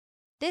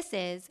This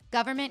is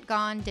Government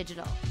Gone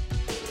Digital.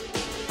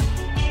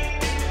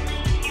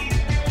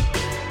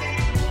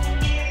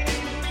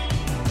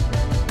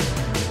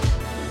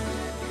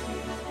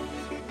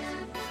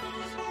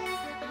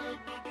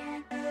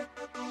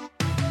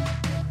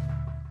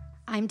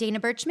 I'm Dana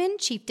Birchman,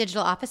 Chief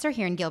Digital Officer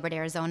here in Gilbert,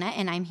 Arizona,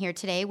 and I'm here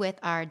today with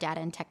our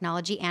data and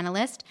technology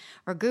analyst,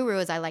 or guru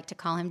as I like to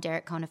call him,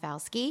 Derek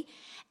Konofalski.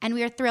 And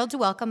we are thrilled to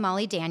welcome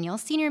Molly Daniel,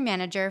 Senior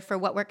Manager for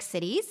What Works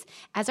Cities,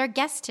 as our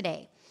guest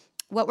today.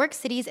 What Works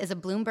Cities is a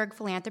Bloomberg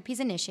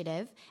Philanthropies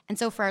initiative. And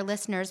so for our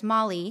listeners,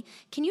 Molly,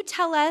 can you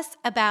tell us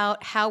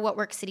about how What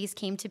Works Cities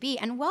came to be?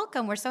 And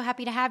welcome. We're so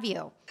happy to have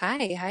you.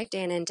 Hi,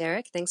 Dana and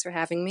Derek. Thanks for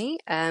having me.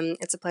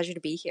 It's a pleasure to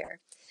be here.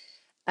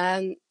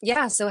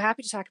 So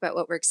happy to talk about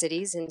What Works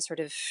Cities and sort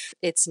of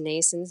its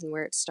nascence and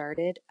where it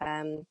started.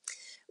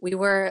 We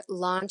were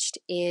launched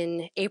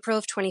in April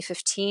of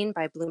 2015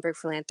 by Bloomberg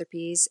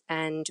Philanthropies,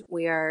 and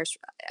we are,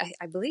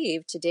 I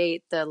believe, to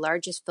date, the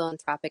largest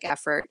philanthropic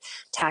effort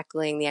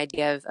tackling the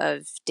idea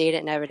of data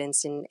and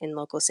evidence in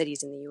local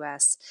cities in the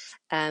U.S.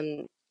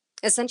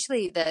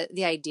 Essentially,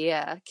 the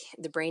idea,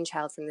 the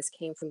brainchild from this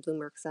came from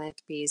Bloomberg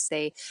Philanthropies.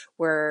 They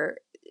were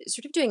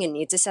sort of doing a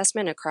needs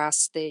assessment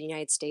across the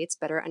United States,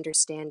 better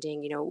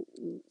understanding,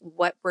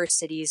 what were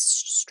cities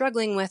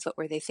struggling with? What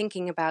were they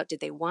thinking about?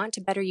 Did they want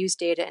to better use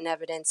data and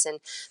evidence? And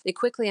they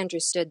quickly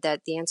understood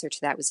that the answer to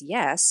that was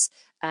yes.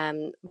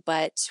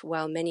 But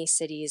while many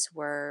cities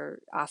were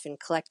often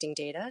collecting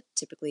data,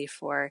 typically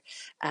for,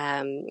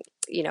 even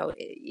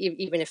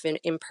if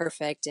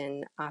imperfect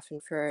and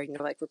often for,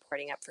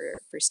 reporting up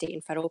for state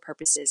and federal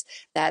purposes,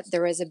 that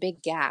there was a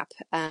big gap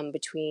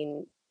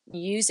between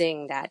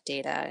using that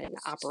data and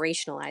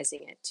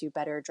operationalizing it to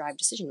better drive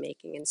decision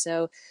making. And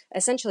so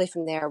essentially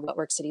from there, What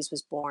Works Cities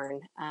was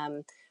born,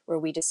 where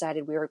we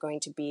decided we were going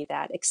to be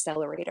that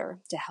accelerator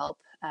to help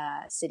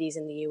cities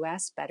in the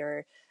US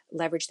better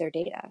leverage their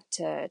data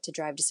to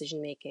drive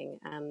decision making.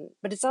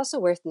 But it's also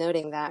worth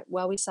noting that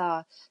while we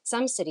saw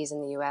some cities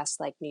in the US,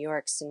 like New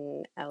York's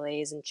and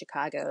LA's and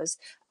Chicago's,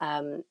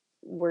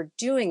 were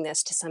doing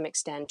this to some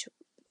extent,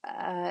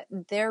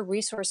 their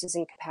resources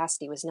and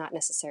capacity was not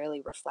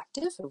necessarily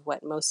reflective of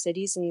what most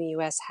cities in the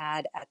U.S.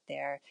 had at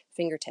their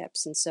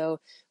fingertips. And so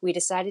we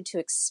decided to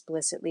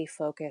explicitly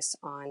focus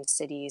on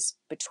cities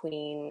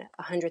between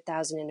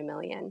 100,000 and 1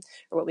 million,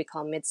 or what we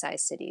call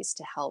mid-sized cities,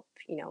 to help,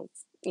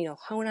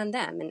 hone on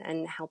them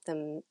and help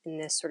them in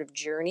this sort of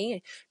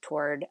journey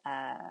toward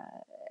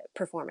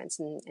performance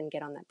and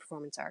get on that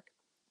performance arc.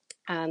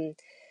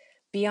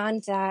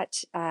 Beyond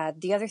that,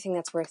 the other thing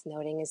that's worth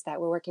noting is that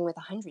we're working with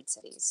 100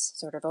 cities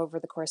sort of over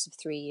the course of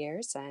 3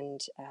 years.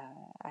 And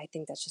I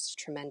think that's just a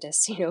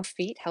tremendous,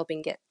 feat,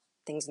 helping get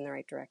things in the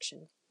right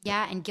direction.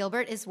 Yeah, and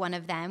Gilbert is one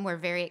of them. We're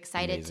very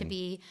excited to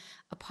be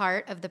a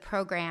part of the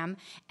program.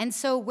 And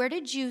so where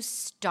did you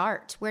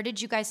start? Where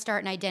did you guys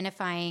start in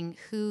identifying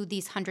who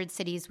these 100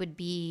 cities would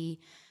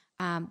be?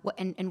 Tell us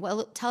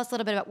a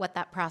little bit about what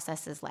that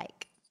process is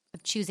like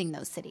of choosing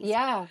those cities.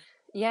 Yeah.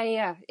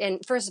 And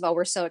first of all,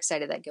 we're so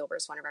excited that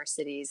Gilbert's one of our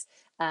cities.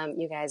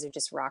 You guys are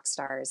just rock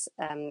stars.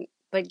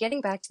 But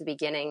getting back to the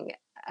beginning,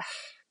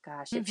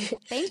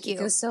 thank you.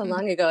 It was so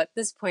long ago at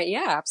this point.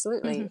 Yeah,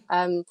 absolutely.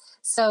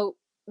 So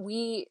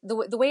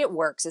the way it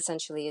works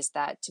essentially is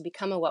that to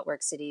become a What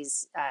Works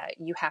Cities,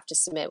 you have to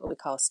submit what we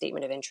call a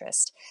statement of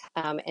interest.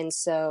 And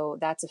so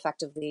that's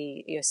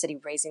effectively a city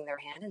raising their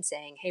hand and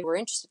saying, hey, we're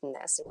interested in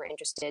this and we're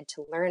interested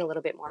to learn a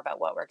little bit more about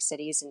What Works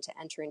Cities and to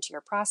enter into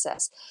your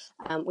process.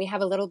 We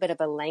have a little bit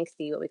of a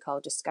lengthy, what we call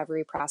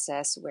discovery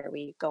process, where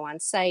we go on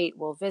site,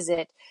 we'll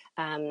visit,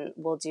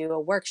 we'll do a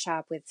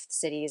workshop with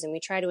cities, and we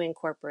try to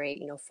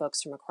incorporate,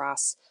 folks from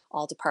across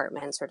all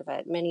departments, sort of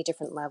at many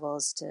different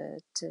levels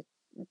to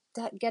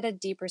get a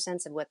deeper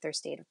sense of what their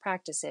state of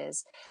practice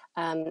is.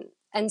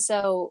 And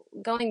so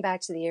going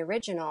back to the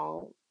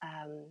original,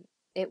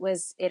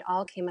 it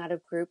all came out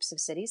of groups of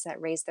cities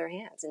that raised their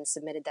hands and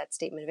submitted that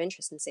statement of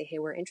interest and say, hey,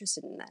 we're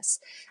interested in this.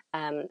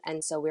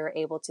 And so we were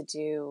able to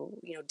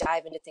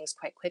dive into things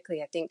quite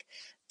quickly. I think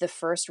the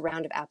first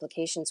round of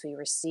applications we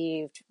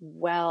received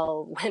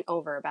went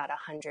over about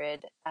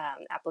 100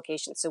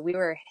 applications. So we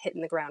were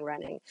hitting the ground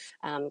running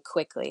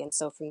quickly. And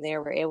so from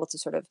there, we're able to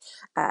sort of,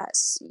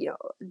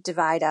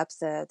 divide up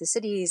the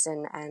cities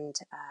and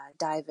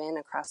dive in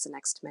across the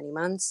next many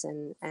months.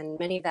 And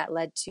many of that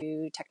led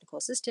to technical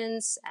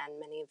assistance, and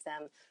many of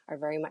them are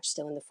very much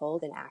still in the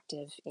fold and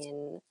active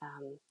in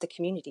the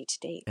community to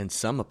date. And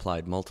some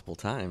applied multiple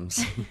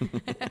times.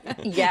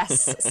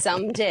 Yes,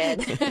 some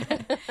did.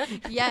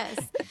 Yes.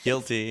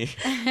 Guilty.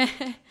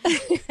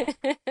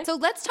 So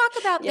let's talk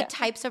about the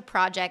types of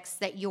projects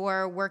that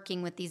you're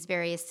working with these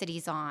various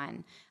cities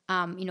on.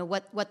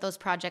 what those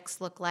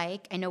projects look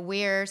like. I know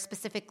we're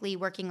specifically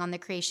working on the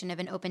creation of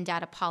an open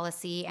data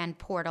policy and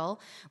portal,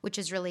 which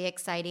is really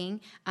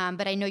exciting.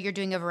 But I know you're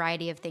doing a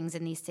variety of things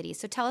in these cities.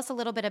 So tell us a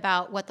little bit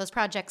about what those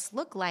projects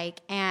look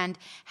like and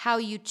how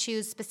you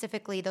choose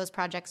specifically those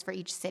projects for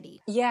each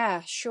city.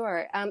 Yeah,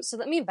 sure. So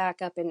let me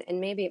back up and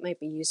maybe it might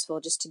be useful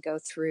just to go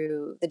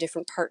through the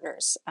different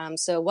partners.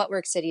 So What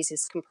Works Cities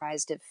is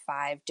comprised of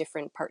 5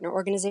 different partner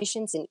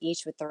organizations, and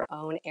each with their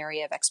own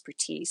area of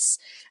expertise.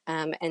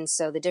 And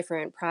so the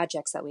different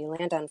projects that we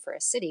land on for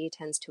a city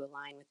tends to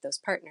align with those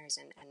partners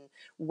and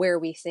where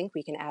we think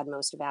we can add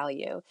most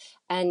value.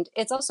 And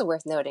it's also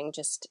worth noting,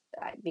 just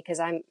because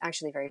I'm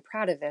actually very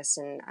proud of this,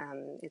 and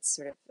it's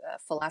sort of a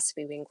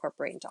philosophy we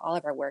incorporate into all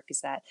of our work,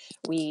 is that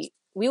we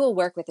will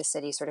work with the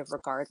city sort of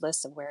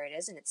regardless of where it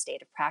is in its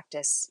state of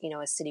practice.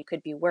 A city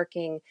could be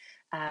working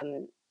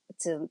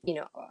to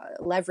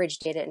leverage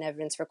data and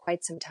evidence for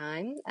quite some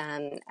time,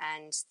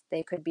 and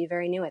they could be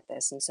very new at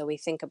this. And so we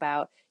think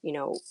about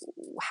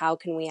how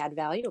can we add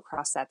value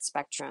across that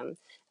spectrum.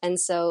 And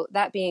so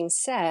that being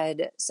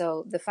said,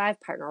 so the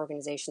 5 partner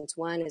organizations,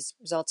 one is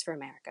Results for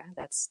America.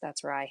 That's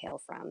where I hail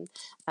from,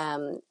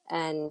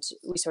 and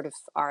we sort of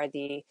are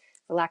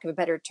for lack of a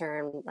better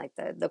term, like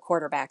the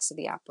quarterbacks of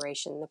the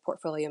operation, the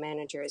portfolio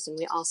managers. And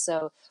we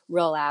also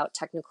roll out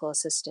technical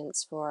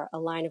assistance for a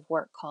line of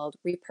work called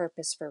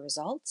Repurpose for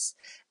Results.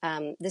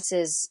 This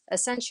is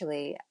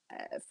essentially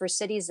for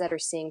cities that are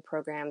seeing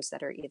programs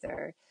that are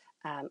either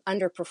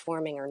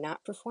underperforming or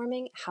not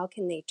performing. How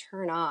can they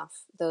turn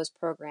off those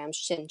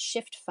programs and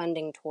shift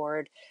funding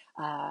toward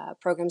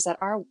programs that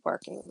are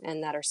working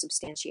and that are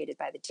substantiated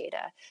by the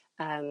data?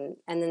 And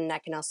then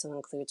that can also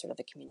include sort of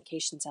the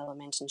communications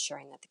element,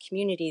 ensuring that the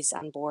community's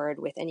on board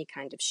with any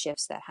kind of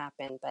shifts that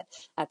happen. But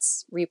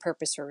that's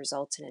Repurpose for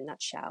Results in a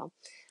nutshell.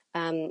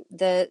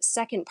 The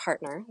second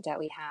partner that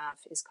we have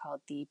is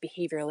called the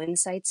Behavioral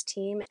Insights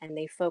Team, and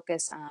they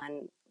focus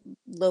on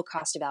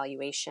low-cost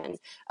evaluation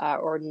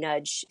or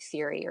nudge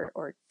theory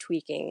or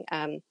tweaking.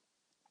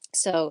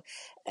 So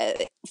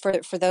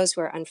for those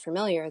who are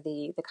unfamiliar,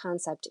 the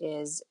concept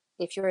is,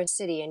 if you're a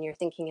city and you're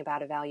thinking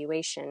about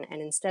evaluation,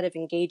 and instead of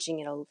engaging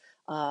in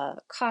a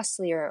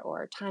costlier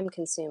or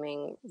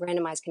time-consuming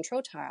randomized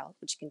control trial,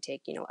 which can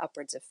take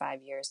upwards of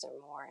 5 years or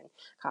more and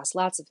cost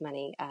lots of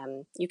money,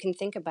 you can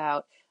think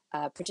about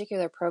a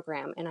particular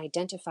program and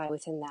identify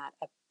within that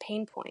a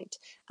pain point.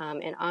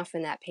 And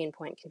often that pain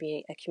point can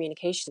be a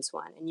communications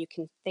one. And you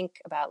can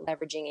think about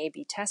leveraging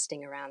A/B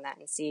testing around that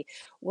and see,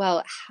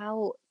 well,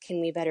 how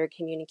can we better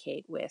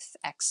communicate with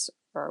X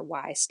or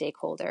Y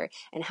stakeholder?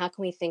 And how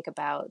can we think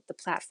about the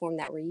platform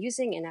that we're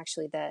using and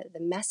actually the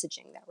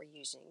messaging that we're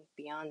using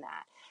beyond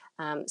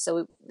that?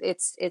 So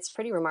it's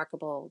pretty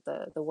remarkable,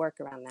 the work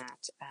around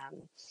that.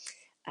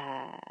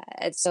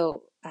 And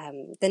so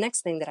the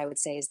next thing that I would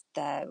say is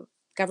the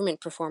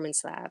Government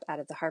Performance Lab out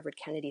of the Harvard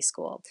Kennedy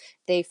School.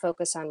 They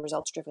focus on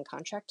results-driven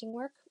contracting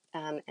work.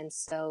 And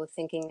so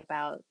thinking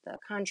about the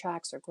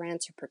contracts or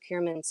grants or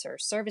procurements or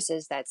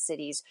services that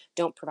cities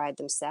don't provide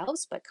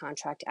themselves, but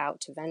contract out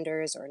to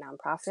vendors or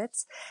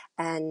nonprofits.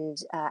 And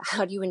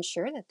how do you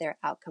ensure that they're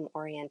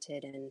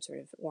outcome-oriented and sort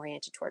of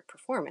oriented toward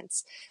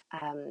performance?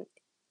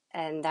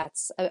 And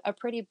that's a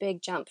pretty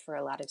big jump for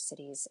a lot of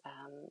cities,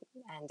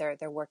 and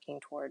they're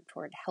working toward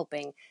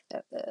helping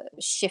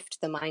shift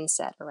the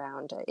mindset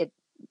around it,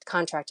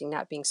 contracting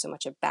not being so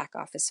much a back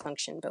office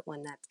function, but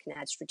one that can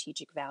add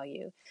strategic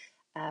value.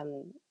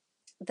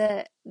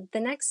 The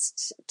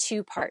next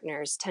 2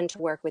 partners tend to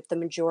work with the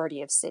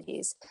majority of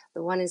cities.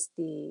 The one is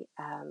the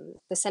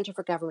Center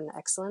for Government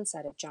Excellence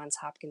out of Johns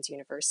Hopkins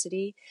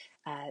University.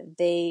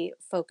 They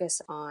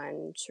focus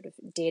on sort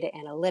of data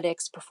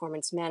analytics,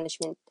 performance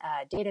management,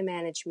 data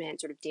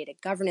management, sort of data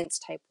governance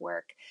type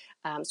work.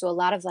 So a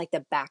lot of like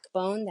the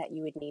backbone that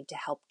you would need to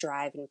help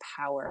drive and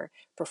power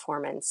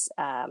performance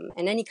and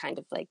any kind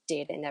of like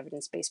data and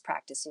evidence-based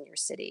practice in your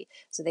city.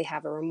 So they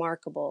have a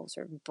remarkable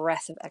sort of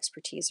breadth of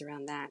expertise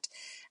around that.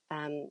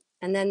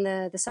 And then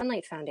the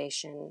Sunlight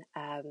Foundation,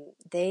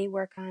 they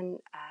work on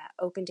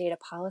open data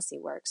policy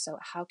work. So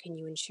how can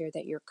you ensure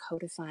that you're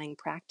codifying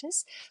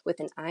practice with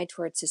an eye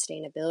towards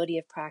sustainability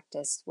of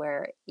practice,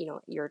 where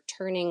you're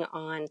turning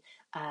on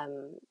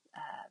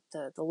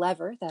the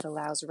lever that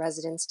allows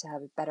residents to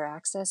have better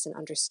access and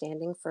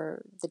understanding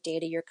for the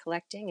data you're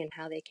collecting and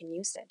how they can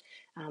use it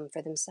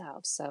for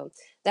themselves. So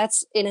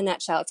that's in a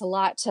nutshell. It's a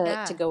lot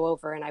to go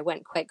over, and I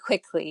went quite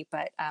quickly,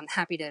 but I'm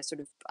happy to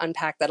sort of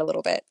unpack that a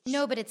little bit.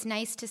 No, but it's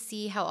nice to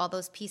see how all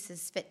those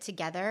pieces fit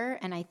together.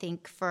 And I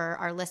think for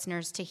our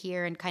listeners to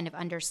hear and kind of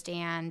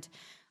understand,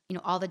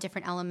 all the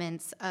different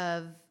elements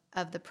of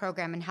the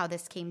program and how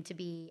this came to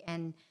be.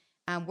 And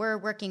we're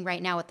working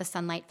right now with the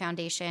Sunlight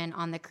Foundation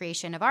on the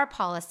creation of our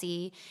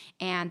policy,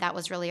 and that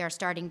was really our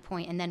starting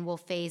point. And then we'll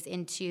phase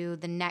into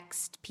the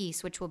next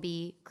piece, which will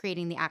be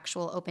creating the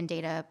actual open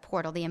data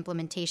portal, the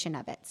implementation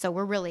of it. So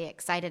we're really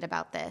excited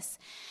about this.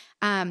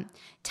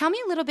 Tell me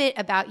a little bit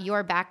about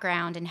your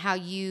background and how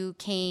you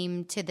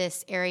came to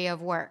this area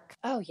of work.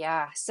 Oh,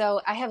 yeah. So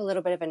I have a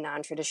little bit of a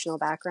non-traditional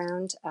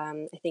background.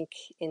 I think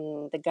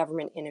in the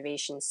government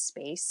innovation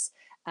space.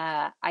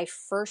 I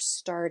first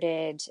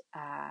started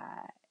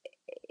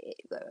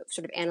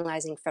sort of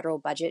analyzing federal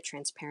budget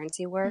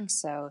transparency work.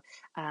 So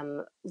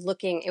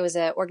it was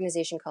an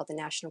organization called the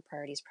National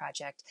Priorities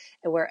Project,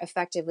 where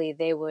effectively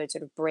they would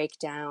sort of break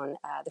down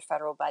the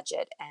federal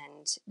budget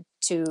and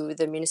to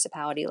the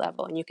municipality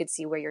level, and you could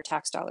see where your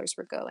tax dollars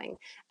were going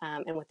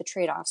and what the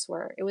trade-offs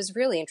were. It was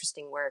really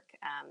interesting work.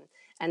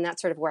 And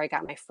that's sort of where I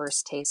got my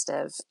first taste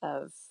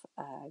of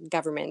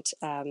government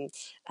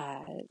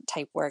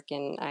type work.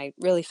 And I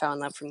really fell in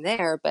love from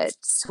there, but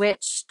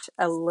switched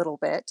a little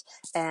bit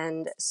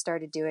and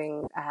started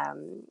doing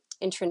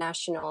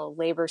international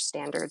labor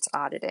standards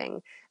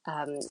auditing.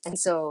 And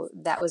so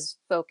that was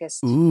focused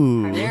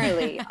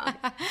primarily on,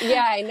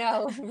 yeah, I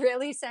know,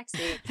 really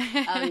sexy.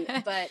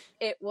 But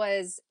it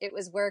was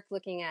work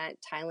looking at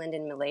Thailand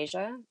and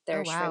Malaysia,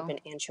 their shrimp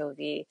and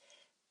anchovy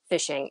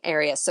fishing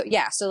area. So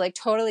yeah, so like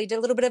totally did a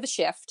little bit of a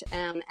shift,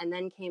 and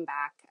then came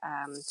back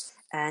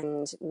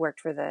and worked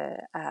for the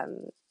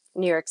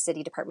New York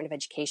City Department of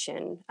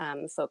Education,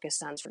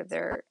 focused on sort of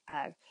their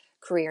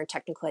career and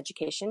technical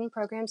education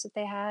programs that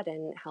they had,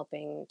 and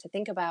helping to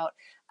think about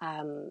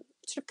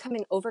sort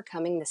of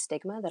overcoming the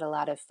stigma that a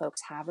lot of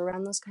folks have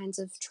around those kinds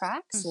of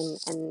tracks,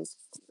 and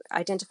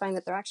identifying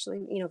that they're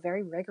actually,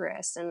 very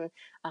rigorous and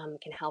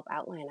can help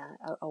outline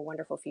a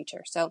wonderful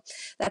future. So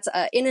that's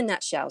in a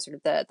nutshell, sort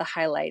of the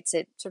highlights.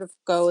 It sort of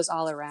goes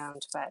all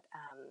around, but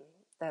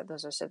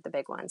those are sort of the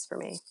big ones for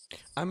me.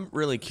 I'm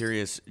really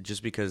curious,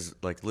 just because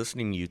like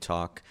listening to you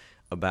talk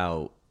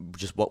about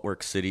just What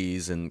Works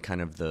Cities and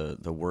kind of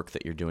the work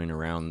that you're doing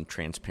around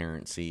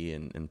transparency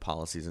and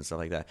policies and stuff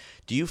like that.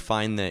 Do you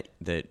find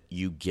that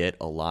you get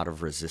a lot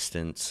of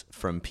resistance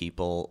from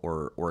people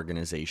or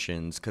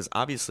organizations? Because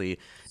obviously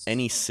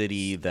any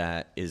city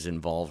that is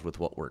involved with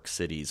What Works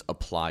Cities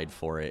applied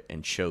for it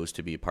and chose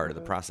to be a part of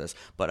the process.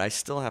 But I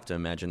still have to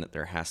imagine that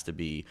there has to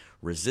be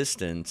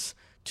resistance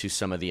to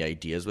some of the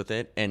ideas with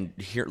it. And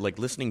here, like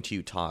listening to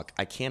you talk,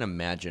 I can't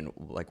imagine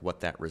like what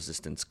that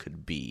resistance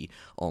could be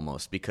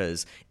almost,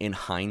 because in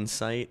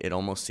hindsight, it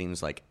almost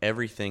seems like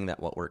everything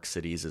that What Works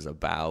Cities is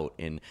about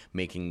in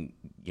making,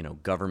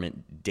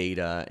 government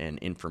data and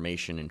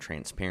information and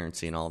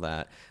transparency and all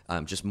that,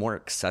 just more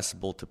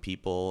accessible to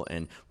people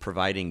and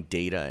providing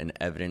data and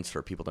evidence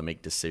for people to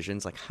make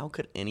decisions. Like, how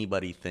could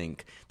anybody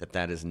think that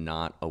that is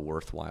not a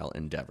worthwhile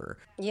endeavor?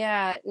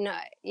 Yeah, no,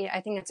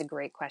 I think that's a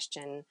great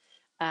question.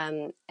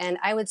 And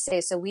I would say,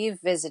 so we've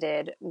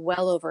visited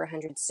well over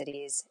 100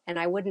 cities, and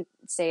I wouldn't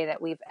say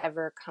that we've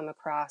ever come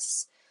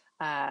across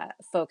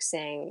folks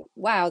saying,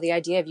 wow, the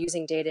idea of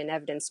using data and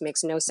evidence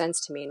makes no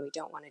sense to me and we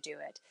don't want to do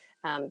it,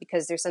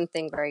 because there's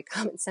something very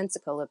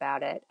commonsensical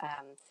about it.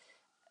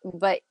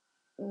 But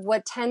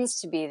what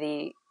tends to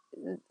be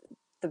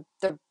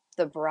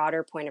the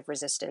broader point of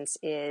resistance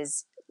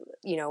is,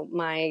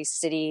 my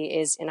city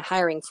is in a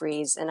hiring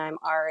freeze and I'm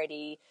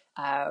already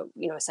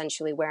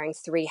essentially wearing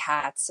 3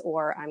 hats,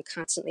 or I'm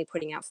constantly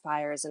putting out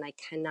fires and I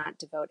cannot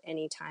devote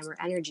any time or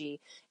energy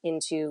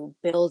into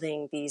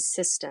building these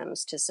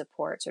systems to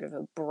support sort of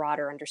a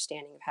broader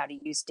understanding of how to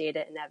use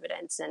data and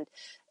evidence. And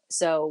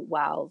so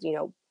while,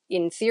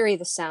 in theory,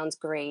 this sounds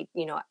great,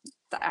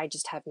 I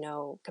just have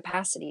no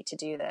capacity to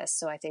do this.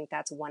 So I think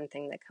that's one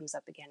thing that comes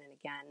up again and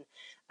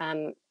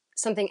again.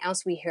 Something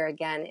else we hear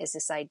again is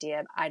this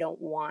idea of, I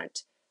don't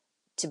want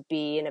to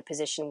be in a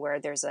position where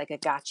there's like a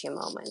gotcha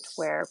moment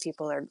where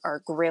people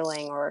are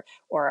grilling or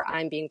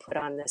I'm being put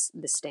on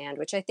the stand,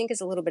 which I think is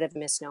a little bit of a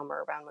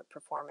misnomer around what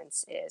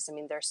performance is. I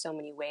mean, there's so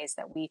many ways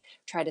that we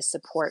try to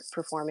support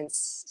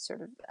performance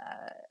sort of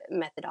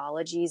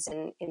methodologies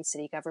in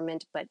city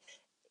government, but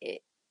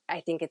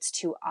I think it's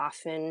too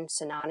often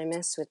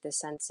synonymous with the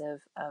sense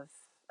of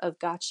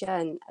gotcha,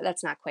 and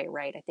that's not quite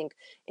right. I think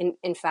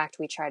in fact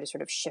we try to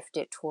sort of shift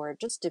it toward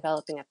just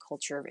developing a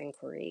culture of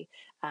inquiry,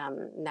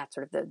 and that's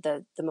sort of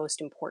the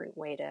most important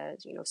way to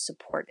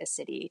support a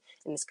city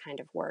in this kind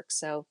of work.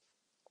 So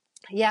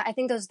yeah, I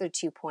think those are the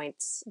 2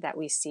 points that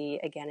we see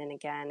again and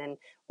again. And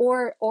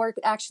or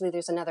actually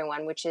there's another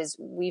one, which is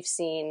we've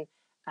seen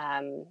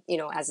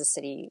as a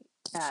city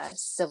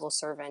civil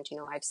servant,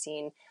 I've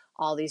seen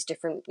all these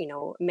different,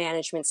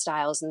 management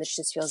styles, and this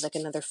just feels like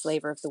another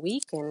flavor of the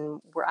week. And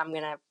I'm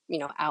going to,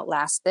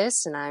 outlast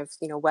this, and I've,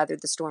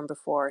 weathered the storm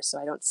before, so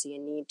I don't see a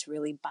need to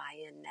really buy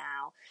in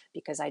now,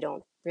 because I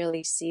don't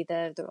really see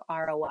the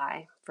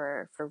ROI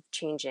for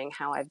changing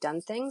how I've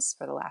done things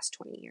for the last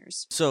 20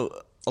 years.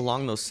 So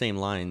along those same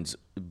lines,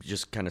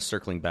 just kind of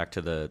circling back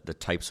to the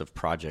types of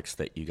projects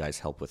that you guys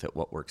help with at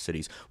What Works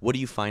Cities, what do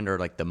you find are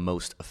like the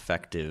most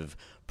effective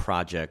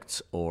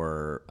projects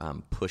or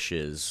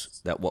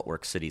pushes that What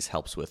Works Cities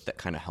helps with that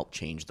kind of help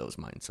change those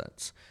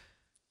mindsets?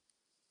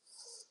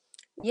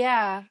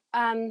 Yeah.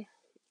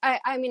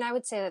 I mean, I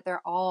would say that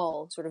they're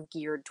all sort of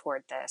geared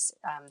toward this.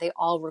 They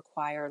all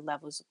require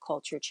levels of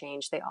culture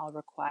change. They all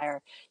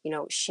require,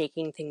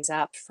 shaking things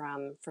up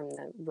from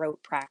the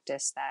rote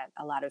practice that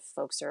a lot of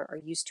folks are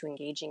used to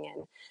engaging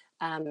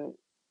in.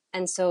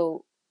 And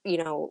so,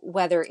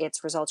 whether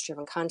it's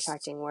results-driven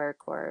contracting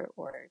work or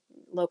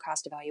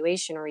low-cost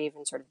evaluation, or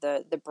even sort of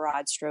the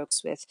broad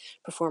strokes with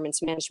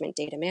performance management,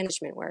 data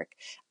management work,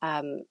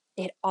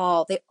 they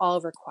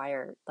all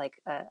require like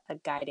a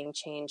guiding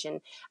change.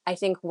 And I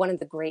think one of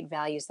the great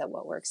values that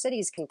What Works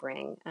Cities can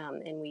bring,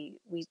 and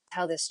we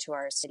tell this to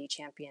our city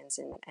champions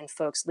and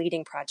folks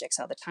leading projects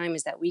all the time,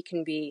 is that we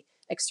can be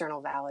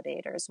external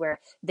validators where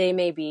they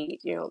may be,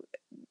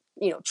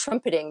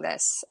 trumpeting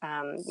this,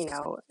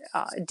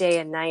 day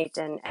and night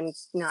and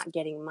not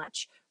getting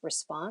much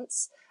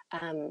response.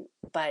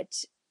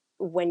 But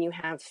when you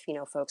have,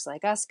 folks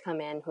like us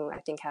come in who I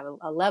think have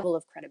a level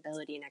of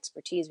credibility and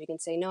expertise, we can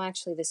say, no,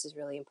 actually, this is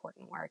really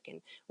important work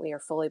and we are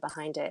fully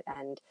behind it.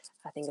 And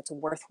I think it's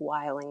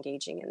worthwhile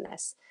engaging in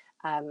this.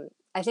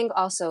 I think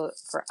also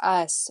for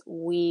us,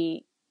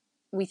 we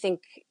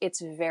think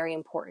it's very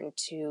important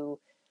to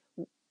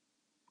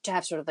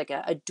have sort of like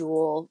a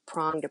dual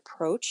pronged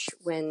approach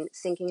when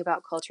thinking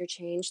about culture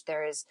change.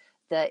 There is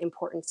the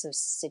importance of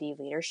city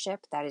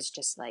leadership that is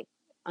just like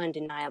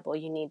undeniable.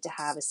 You need to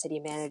have a city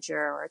manager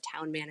or a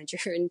town manager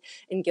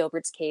in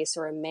Gilbert's case,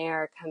 or a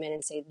mayor come in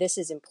and say, this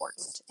is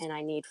important and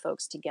I need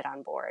folks to get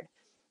on board.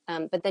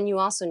 But then you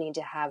also need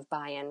to have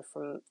buy-in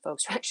from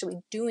folks who are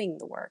actually doing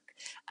the work.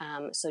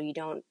 So you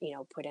don't,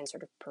 put in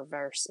sort of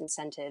perverse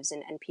incentives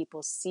and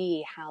people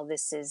see how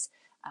this is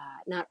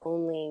not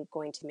only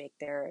going to make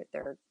their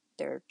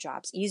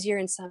jobs easier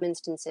in some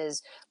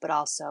instances, but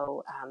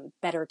also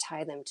better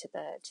tie them to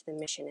the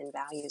mission and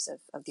values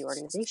of the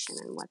organization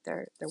and what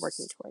they're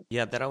working toward.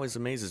 Yeah, that always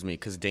amazes me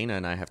because Dana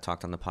and I have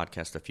talked on the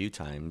podcast a few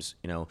times.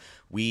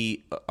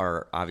 We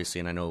are obviously,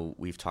 and I know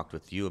we've talked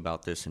with you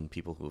about this, and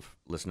people who've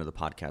listened to the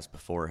podcast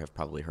before have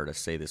probably heard us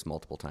say this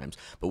multiple times,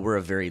 but we're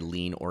a very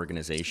lean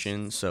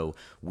organization. So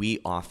we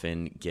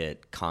often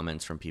get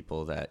comments from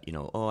people that,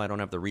 oh, I don't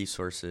have the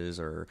resources,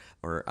 or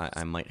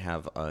I might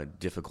have a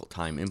difficult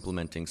time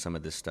implementing some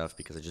of this stuff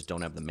because I just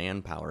don't have the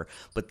manpower.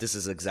 But this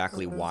is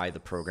exactly why the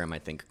program, I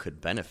think,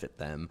 could benefit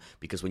them,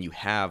 because when you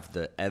have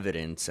the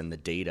evidence and the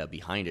data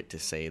behind it to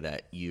say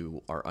that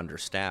you are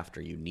understaffed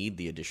or you need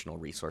the additional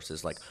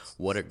resources, like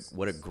what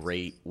a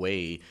great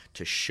way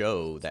to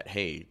show that,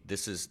 hey,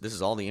 this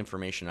is all the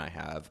information I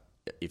have.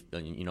 If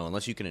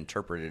unless you can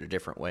interpret it a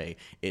different way,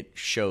 it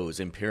shows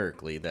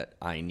empirically that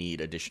I need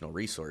additional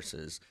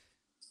resources.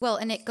 Well,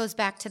 and it goes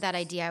back to that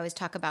idea. I always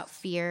talk about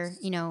fear,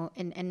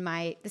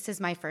 this is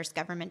my first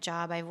government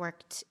job. I've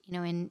worked,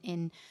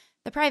 in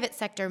the private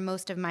sector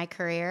most of my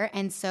career.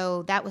 And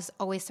so that was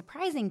always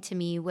surprising to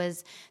me,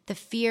 was the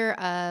fear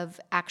of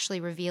actually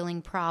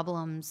revealing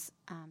problems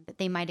that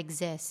they might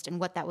exist and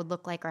what that would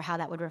look like or how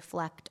that would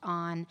reflect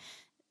on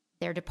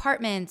their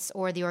departments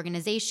or the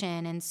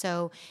organization. And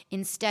so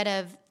instead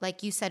of,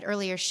 like you said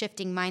earlier,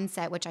 shifting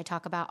mindset, which I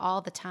talk about all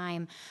the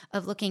time,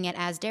 of looking at,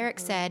 as Derek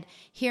said,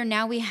 here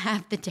now we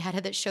have the data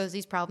that shows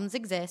these problems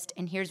exist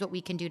and here's what we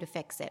can do to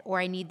fix it,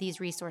 or I need these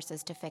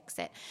resources to fix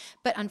it.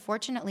 But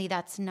unfortunately,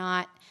 that's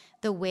not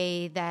the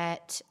way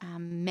that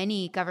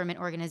many government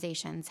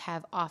organizations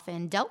have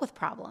often dealt with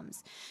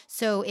problems.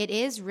 So it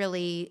is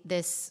really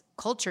this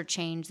culture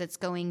change that's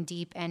going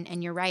deep.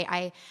 And you're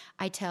right.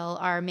 I tell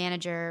our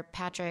manager,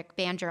 Patrick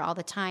Banger, all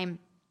the time,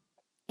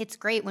 it's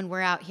great when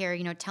we're out here,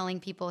 telling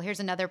people, here's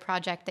another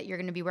project that you're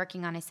going to be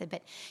working on. I said,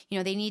 but,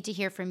 they need to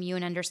hear from you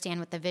and understand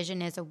what the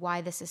vision is of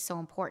why this is so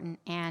important.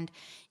 And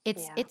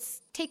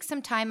it's takes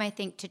some time, I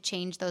think, to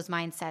change those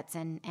mindsets.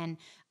 And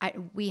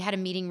we had a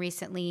meeting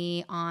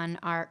recently on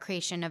our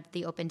creation of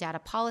the open data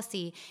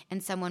policy,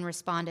 and someone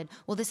responded,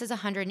 well, this is a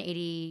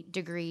 180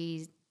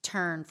 degrees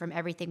turn from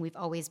everything we've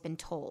always been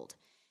told.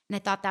 And I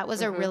thought that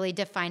was a really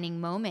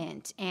defining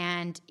moment.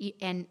 And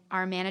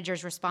our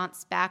manager's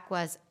response back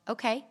was,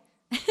 okay.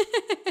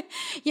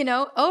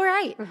 All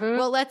right.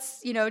 Well,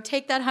 let's,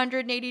 take that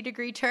 180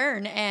 degree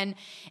turn. And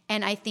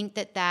I think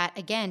that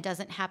again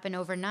doesn't happen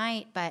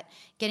overnight, but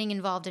getting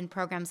involved in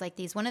programs like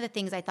these. One of the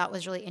things I thought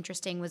was really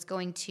interesting was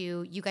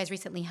you guys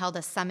recently held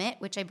a summit,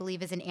 which I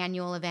believe is an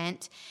annual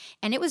event.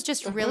 And it was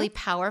just really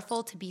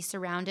powerful to be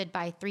surrounded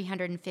by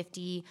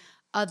 350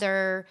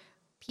 other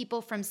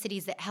people from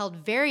cities that held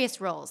various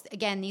roles.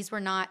 Again, these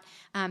were not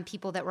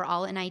people that were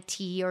all in IT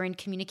or in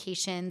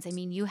communications. I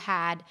mean, you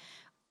had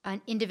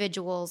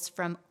individuals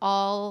from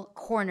all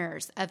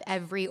corners of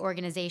every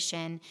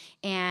organization,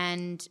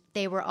 and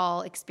they were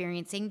all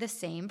experiencing the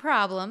same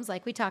problems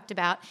like we talked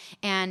about.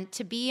 And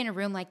to be in a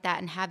room like that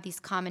and have these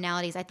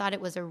commonalities, I thought it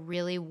was a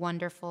really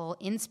wonderful,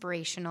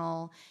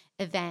 inspirational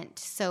event.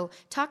 So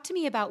talk to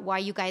me about why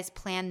you guys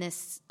planned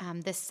this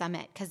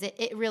summit, because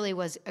it really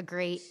was a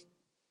great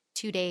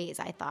 2 days,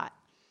 I thought.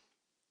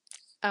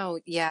 Oh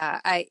yeah,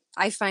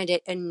 I find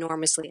it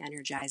enormously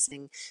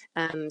energizing.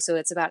 So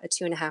it's about a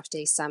 2.5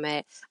 day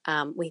summit.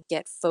 We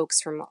get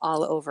folks from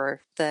all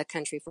over the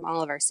country, from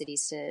all of our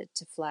cities,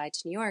 to fly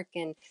to New York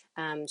and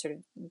sort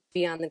of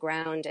be on the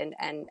ground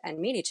and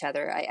meet each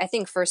other. I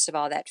think first of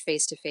all that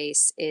face to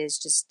face is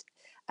just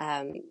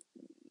um,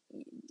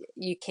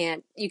 you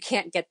can't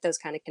get those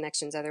kind of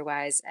connections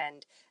otherwise,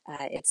 and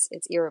it's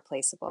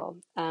irreplaceable.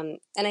 And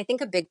I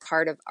think a big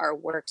part of our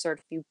work, sort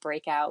of, if you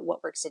break out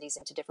what Work Cities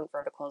into different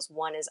verticals,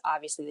 one is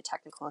obviously the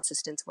technical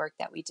assistance work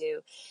that we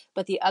do,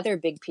 but the other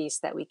big piece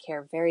that we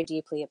care very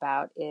deeply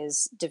about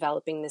is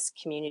developing this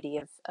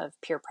community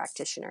of peer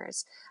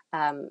practitioners.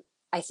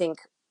 I think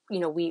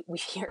we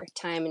hear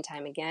time and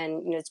time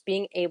again, it's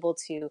being able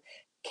to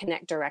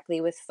connect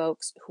directly with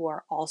folks who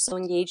are also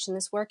engaged in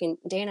this work. And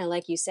Dana,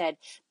 like you said,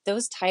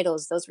 those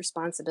titles, those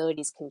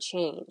responsibilities can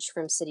change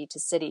from city to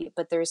city,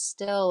 but there's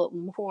still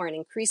more, and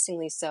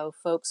increasingly so,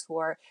 folks who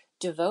are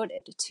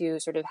devoted to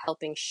sort of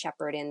helping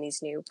shepherd in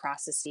these new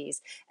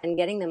processes and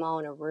getting them all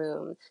in a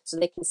room so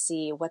they can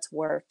see what's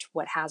worked,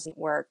 what hasn't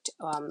worked,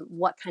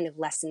 what kind of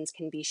lessons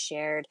can be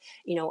shared,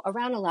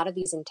 around a lot of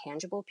these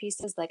intangible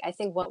pieces. Like, I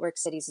think What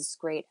Works Cities is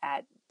great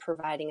at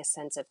providing a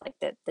sense of like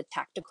the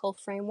tactical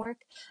framework,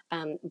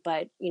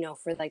 but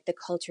for like the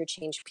culture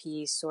change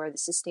piece or the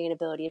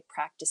sustainability of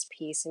practice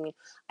piece, I mean,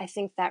 I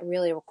think that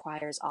really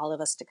requires all of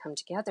us to come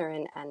together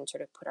and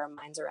sort of put our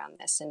minds around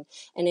this.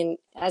 And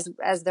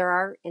as there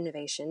are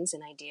innovations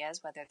and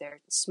ideas, whether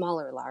they're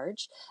small or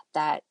large,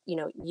 that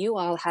you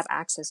all have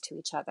access to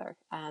each other,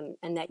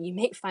 and that you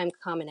may find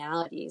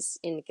commonalities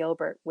in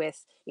Gilbert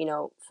with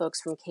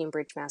folks from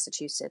Cambridge,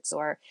 Massachusetts,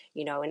 or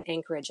in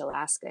Anchorage,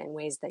 Alaska, in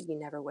ways that you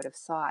never would have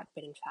thought.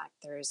 But in fact,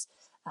 there's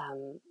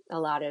a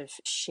lot of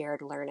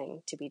shared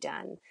learning to be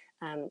done.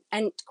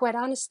 And quite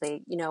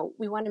honestly,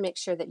 we want to make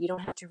sure that you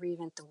don't have to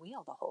reinvent the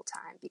wheel the whole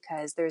time,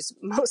 because there's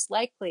most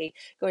likely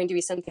going to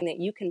be something that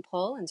you can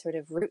pull and sort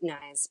of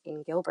routinize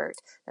in Gilbert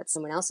that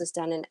someone else has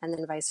done, and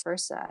then vice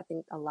versa. I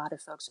think a lot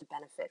of folks would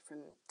benefit from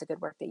the good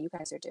work that you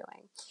guys are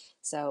doing.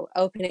 So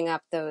opening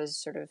up the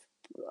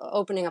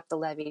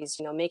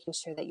levees, making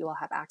sure that you all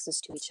have access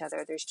to each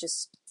other.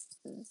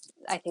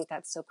 I think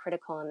that's so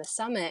critical in the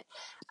summit.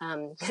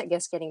 I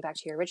guess getting back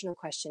to your original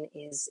question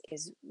is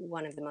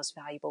one of the most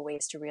valuable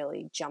ways to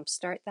really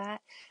jumpstart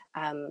that.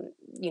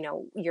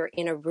 You're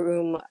in a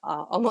room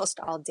almost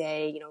all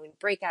day, in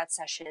breakout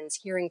sessions,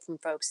 hearing from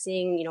folks,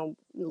 seeing,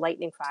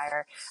 lightning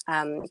fire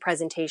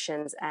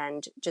presentations,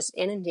 and just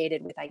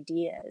inundated with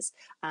ideas.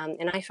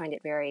 And I find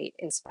it very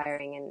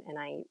inspiring, and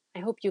I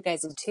hope you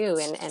guys do too.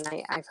 And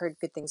I've heard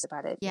good things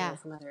about it, Yeah.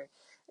 from other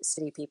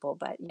city people,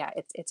 but yeah,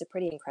 it's a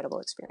pretty incredible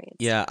experience.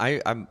 Yeah,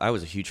 I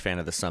was a huge fan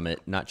of the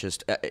summit, not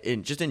just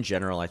in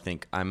general. I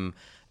think I'm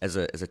as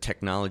a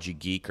technology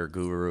geek or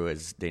guru,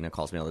 as Dana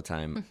calls me all the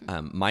time.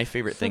 My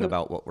favorite thing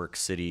about What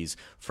Works Cities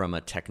from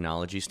a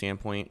technology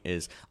standpoint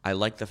is I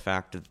like the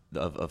fact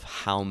of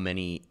how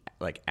many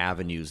like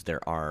avenues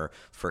there are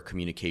for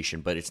communication,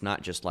 but it's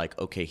not just like,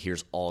 okay,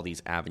 here's all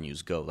these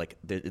avenues, go. Like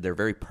they're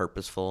very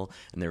purposeful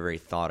and they're very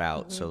thought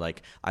out. So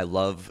like I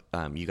love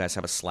you guys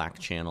have a Slack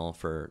channel.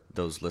 For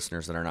those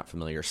listeners that are not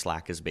familiar,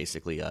 Slack is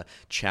basically a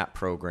chat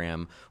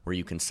program where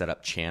you can set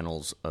up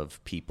channels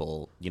of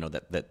people,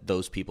 that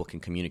those people can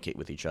communicate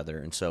with each other.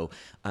 And so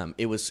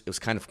it was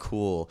kind of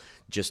cool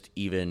just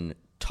even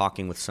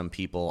talking with some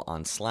people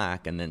on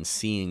Slack and then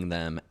seeing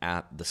them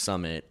at the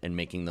summit and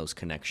making those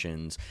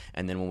connections.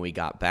 And then when we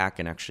got back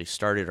and actually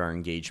started our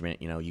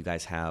engagement, you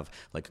guys have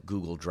like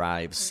Google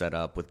Drive set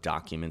up with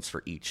documents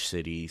for each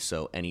city.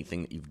 So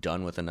anything that you've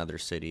done with another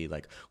city,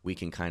 like we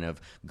can kind of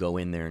go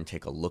in there and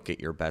take a look at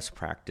your best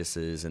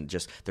practices. And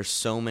just there's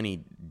so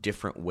many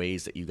different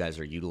ways that you guys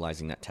are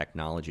utilizing that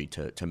technology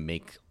to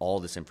make all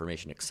this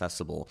information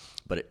accessible.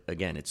 But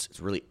again,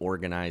 it's really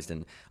organized,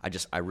 and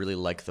I really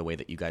like the way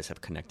that you guys have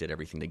connected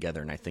everything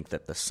together. And I think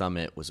that the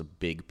summit was a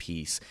big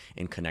piece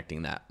in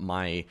connecting that.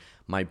 My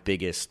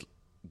biggest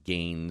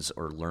gains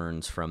or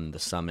learns from the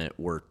summit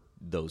were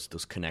those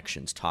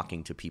connections,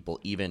 talking to people.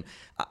 Even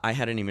I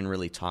hadn't even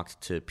really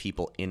talked to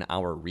people in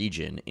our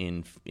region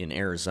in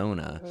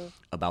Arizona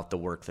about the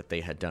work that they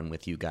had done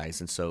with you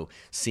guys. And so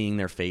seeing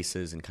their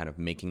faces and kind of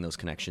making those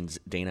connections,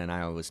 Dana and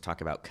I always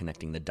talk about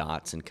connecting the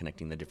dots and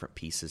connecting the different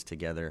pieces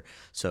together.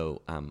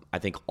 So I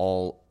think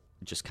all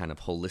just kind of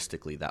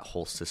holistically, that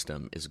whole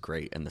system is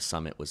great. And the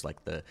summit was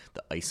like the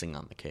icing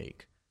on the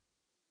cake.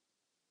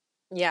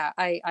 Yeah,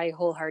 I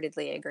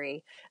wholeheartedly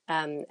agree.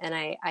 And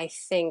I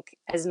think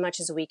as much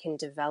as we can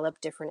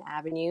develop different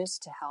avenues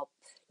to help,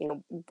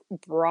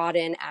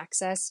 broaden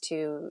access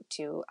to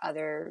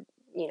other,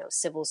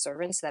 civil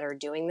servants that are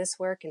doing this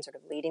work and sort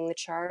of leading the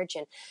charge.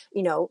 And,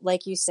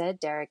 like you said,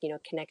 Derek,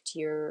 connect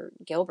your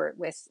Gilbert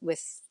with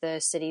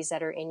the cities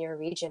that are in your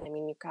region. I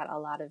mean, you've got a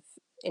lot of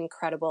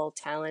incredible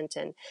talent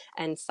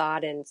and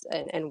thought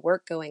and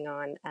work going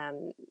on,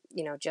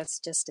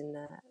 just in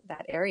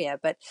that area.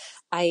 But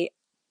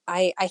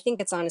I think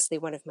it's honestly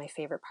one of my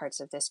favorite parts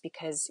of this,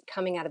 because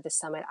coming out of the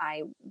summit,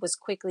 I was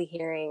quickly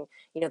hearing,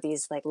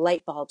 these like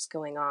light bulbs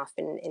going off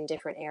in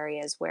different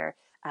areas where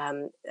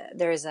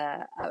there's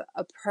a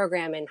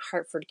program in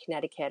Hartford,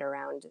 Connecticut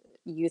around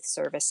youth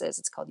services.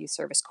 It's called Youth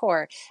Service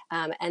Corps.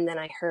 And then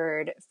I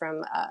heard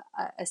from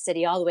a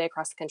city all the way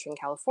across the country in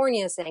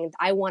California saying,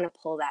 I want to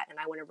pull that and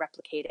I want to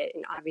replicate it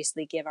and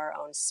obviously give our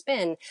own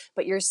spin.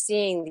 But you're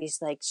seeing these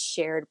like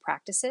shared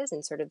practices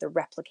and sort of the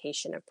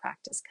replication of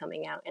practice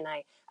coming out. And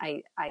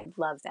I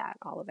love that,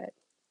 all of it.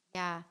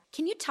 Yeah.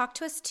 Can you talk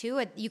to us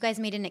too? You guys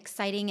made an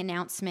exciting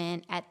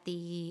announcement at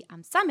the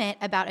summit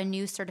about a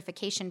new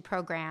certification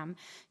program.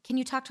 Can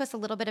you talk to us a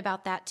little bit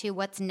about that too?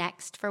 What's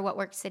next for What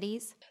Works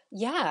Cities?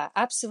 Yeah,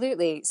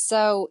 absolutely.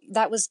 So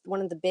that was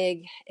one of the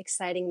big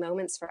exciting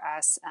moments for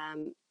us.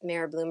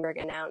 Mayor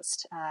Bloomberg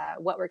announced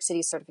What Works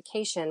Cities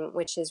certification,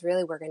 which is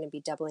really we're going to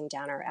be doubling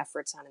down our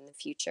efforts on in the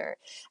future.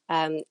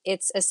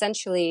 It's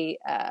essentially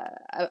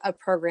a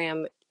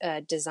program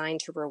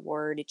designed to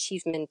reward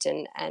achievement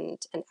and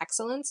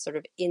excellence sort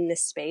of in the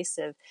space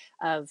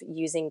of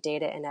using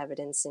data and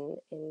evidence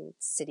in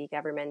city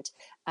government.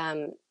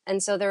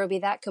 And so there will be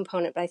that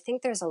component, but I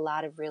think there's a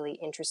lot of really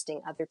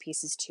interesting other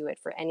pieces to it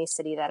for any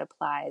city that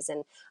applies.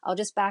 And I'll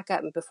just back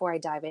up before I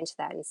dive into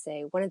that and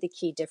say one of the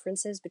key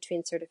differences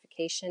between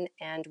certification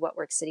and What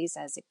Works Cities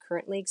as it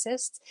currently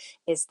exists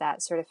is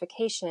that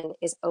certification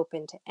is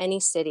open to any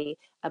city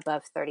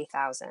above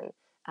 30,000.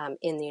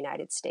 In the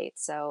United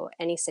States. So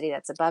any city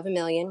that's above 1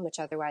 million, which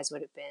otherwise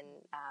would have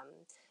been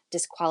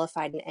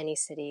disqualified, in any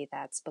city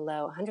that's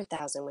below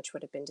 100,000, which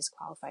would have been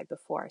disqualified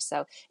before.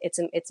 So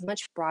it's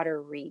much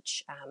broader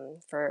reach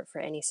for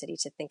any city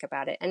to think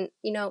about it. And,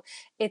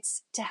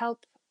 it's to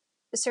help.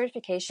 The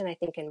certification, I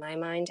think, in my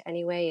mind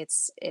anyway,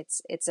 it's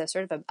a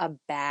sort of a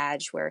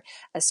badge where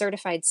a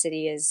certified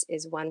city is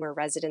one where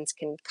residents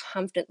can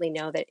confidently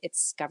know that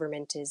its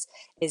government is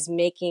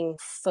making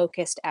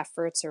focused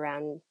efforts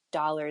around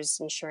dollars,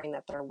 ensuring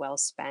that they're well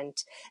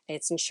spent.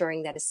 It's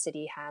ensuring that a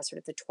city has sort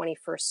of the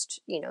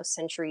 21st,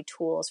 century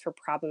tools for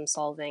problem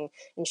solving,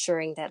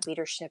 ensuring that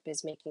leadership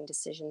is making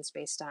decisions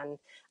based on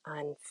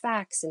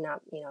facts and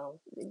not,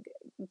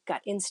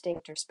 gut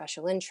instinct or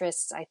special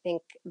interests. I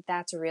think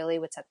that's really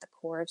what's at the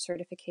core of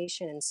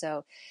certification. And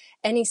so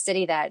any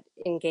city that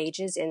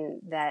engages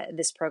in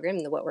this program,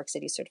 the What Works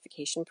City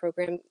certification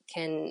program,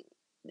 can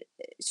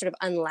sort of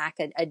unlock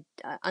a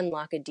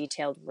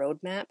detailed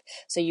roadmap,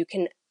 so you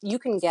can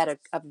get a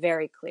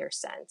very clear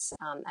sense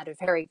at a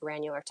very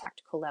granular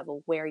tactical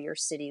level where your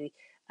city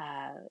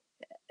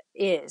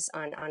is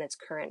on its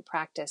current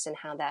practice and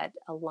how that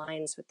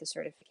aligns with the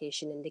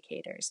certification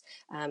indicators.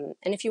 And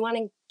if you want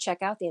to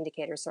check out the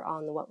indicators, they're all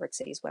on the What Works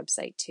Cities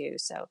website too.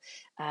 So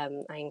I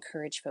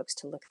encourage folks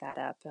to look that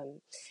up.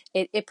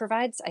 It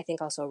provides, I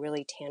think, also a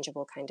really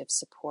tangible kind of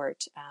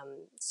support,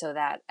 so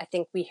that I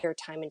think we hear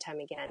time and time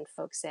again,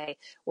 folks say,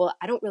 well,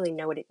 I don't really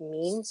know what it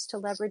means to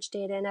leverage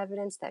data and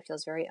evidence. That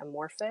feels very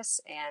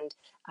amorphous. And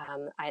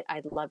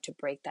I'd love to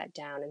break that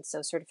down. And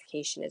so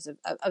certification is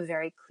a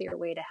very clear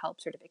way to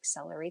help sort of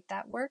accelerate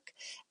that work.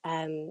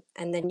 And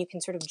then you can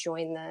sort of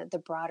join the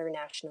broader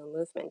national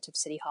movement of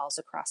city halls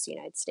across the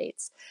United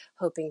States,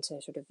 hoping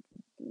to sort of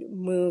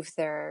move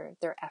their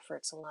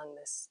efforts along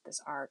this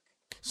arc.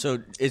 So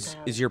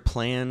is your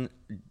plan,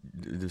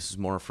 this is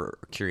more for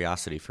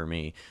curiosity for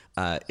me,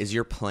 is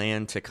your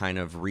plan to kind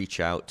of reach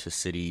out to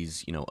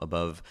cities,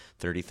 above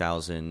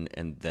 30,000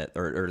 and that,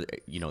 or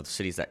the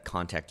cities that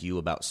contact you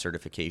about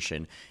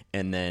certification,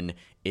 and then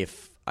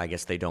if, I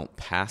guess, they don't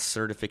pass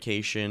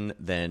certification,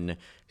 then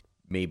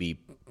maybe,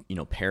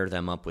 pair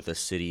them up with a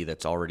city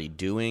that's already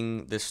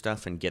doing this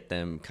stuff and get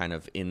them kind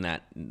of in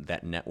that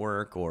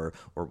network, or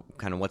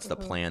kind of what's the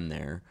plan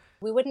there?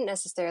 We wouldn't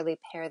necessarily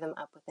pair them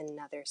up with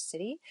another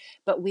city,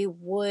 but we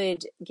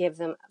would give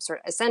them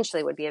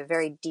essentially would be a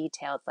very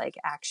detailed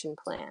action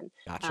plan.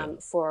 Gotcha.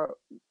 For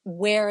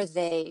where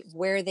they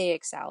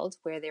excelled,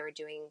 where they were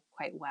doing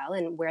quite well,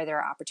 and where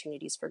there are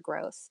opportunities for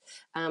growth.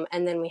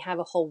 And then we have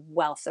a whole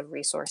wealth of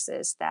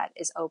resources that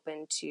is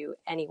open to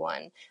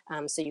anyone.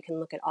 So you can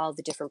look at all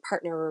the different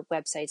partner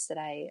websites that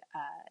I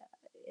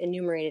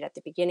enumerated at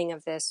the beginning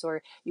of this,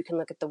 or you can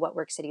look at the What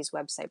Works Cities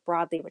website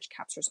broadly, which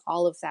captures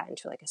all of that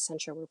into a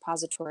central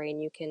repository,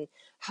 and you can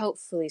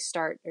hopefully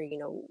start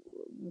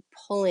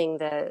pulling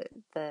the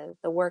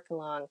work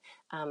along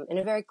in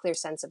a very clear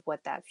sense of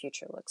what that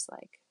future looks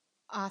like.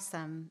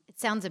 Awesome. It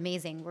sounds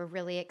amazing. We're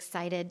really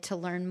excited to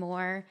learn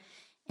more.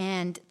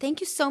 And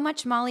thank you so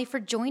much, Molly, for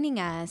joining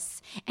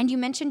us. And you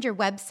mentioned your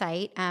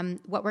website,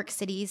 What Works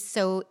Cities.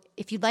 So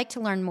if you'd like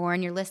to learn more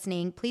and you're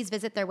listening, please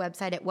visit their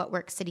website at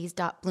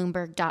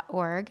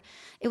whatworkscities.bloomberg.org.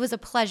 It was a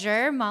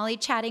pleasure, Molly,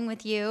 chatting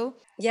with you.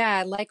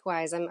 Yeah,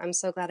 likewise. I'm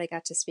so glad I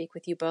got to speak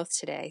with you both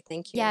today.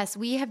 Thank you. Yes,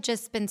 we have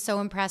just been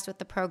so impressed with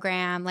the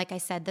program. Like I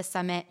said, the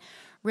summit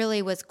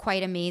really was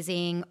quite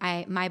amazing.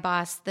 My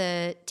boss,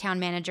 the town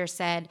manager,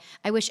 said,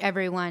 I wish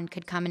everyone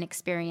could come and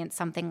experience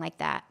something like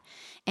that.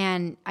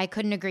 And I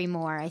couldn't agree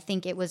more. I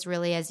think it was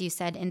really, as you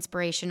said,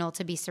 inspirational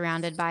to be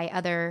surrounded by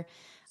other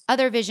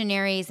other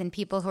visionaries and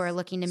people who are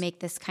looking to make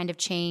this kind of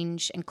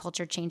change and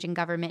culture change in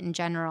government in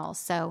general.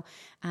 So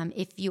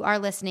if you are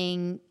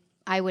listening,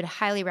 I would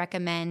highly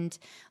recommend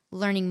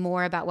learning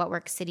more about What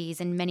Works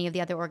Cities and many of the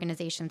other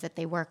organizations that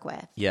they work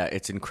with. Yeah,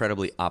 it's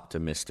incredibly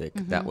optimistic.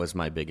 That was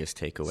my biggest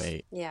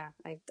takeaway. Yeah,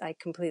 I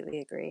completely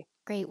agree.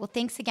 Great. Well,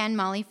 thanks again,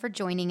 Molly, for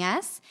joining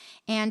us.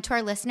 And to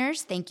our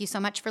listeners, thank you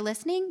so much for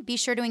listening. Be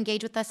sure to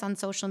engage with us on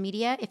social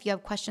media. If you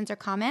have questions or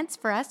comments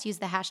for us, use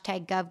the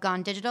hashtag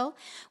GovGoneDigital.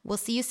 We'll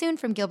see you soon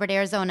from Gilbert,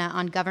 Arizona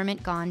on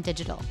Government Gone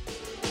Digital.